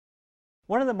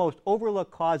One of the most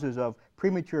overlooked causes of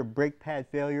premature brake pad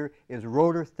failure is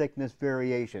rotor thickness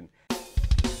variation.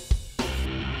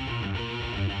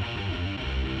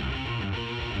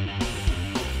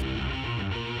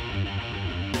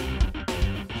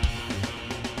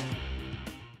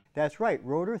 That's right,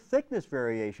 rotor thickness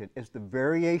variation. It's the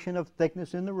variation of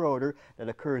thickness in the rotor that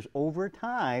occurs over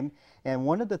time, and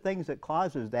one of the things that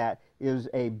causes that is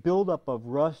a buildup of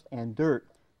rust and dirt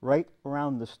right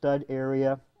around the stud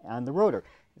area on the rotor.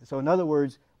 So in other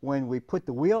words, when we put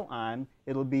the wheel on,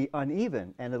 it'll be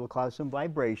uneven and it'll cause some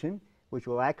vibration, which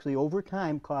will actually over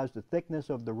time cause the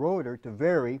thickness of the rotor to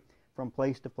vary from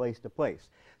place to place to place.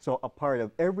 So a part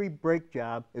of every brake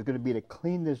job is going to be to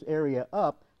clean this area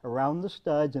up around the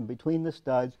studs and between the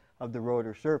studs of the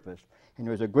rotor surface. And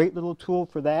there's a great little tool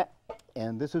for that,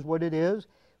 and this is what it is.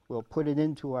 We'll put it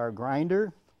into our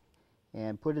grinder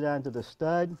and put it onto the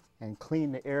stud and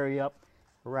clean the area up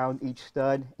around each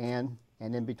stud and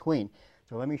in between.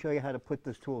 So let me show you how to put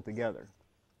this tool together.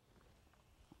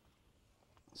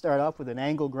 Start off with an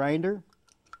angle grinder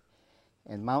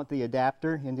and mount the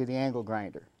adapter into the angle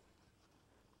grinder.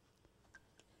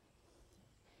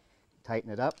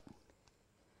 Tighten it up.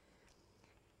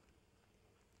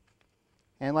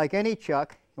 And like any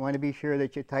chuck, you want to be sure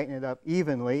that you tighten it up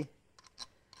evenly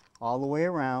all the way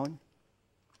around,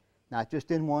 not just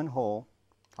in one hole,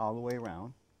 all the way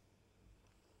around.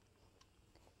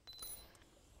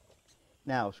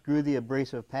 Now screw the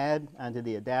abrasive pad onto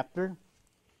the adapter,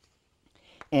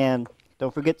 and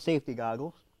don't forget safety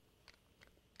goggles.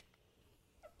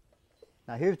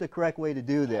 Now here's the correct way to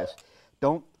do this.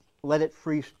 Don't let it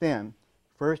free spin.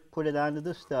 First put it onto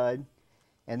the stud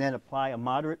and then apply a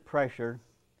moderate pressure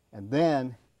and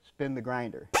then spin the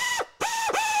grinder.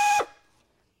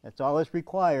 That's all that's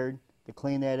required to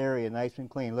clean that area nice and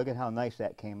clean. Look at how nice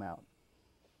that came out.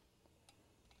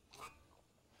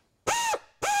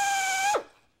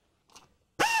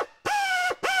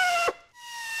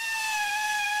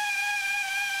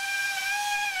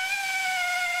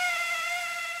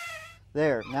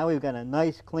 There, now we've got a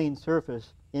nice clean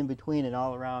surface in between and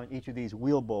all around each of these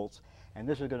wheel bolts, and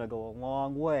this is going to go a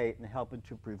long way in helping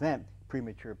to prevent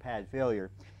premature pad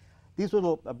failure. These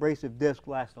little abrasive discs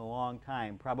last a long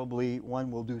time. Probably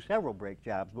one will do several brake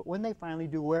jobs, but when they finally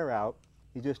do wear out,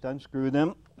 you just unscrew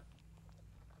them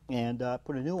and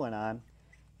put a new one on,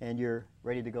 and you're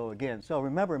ready to go again. So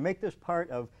remember, make this part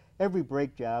of every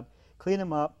brake job, clean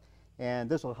them up, and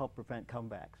this will help prevent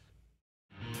comebacks.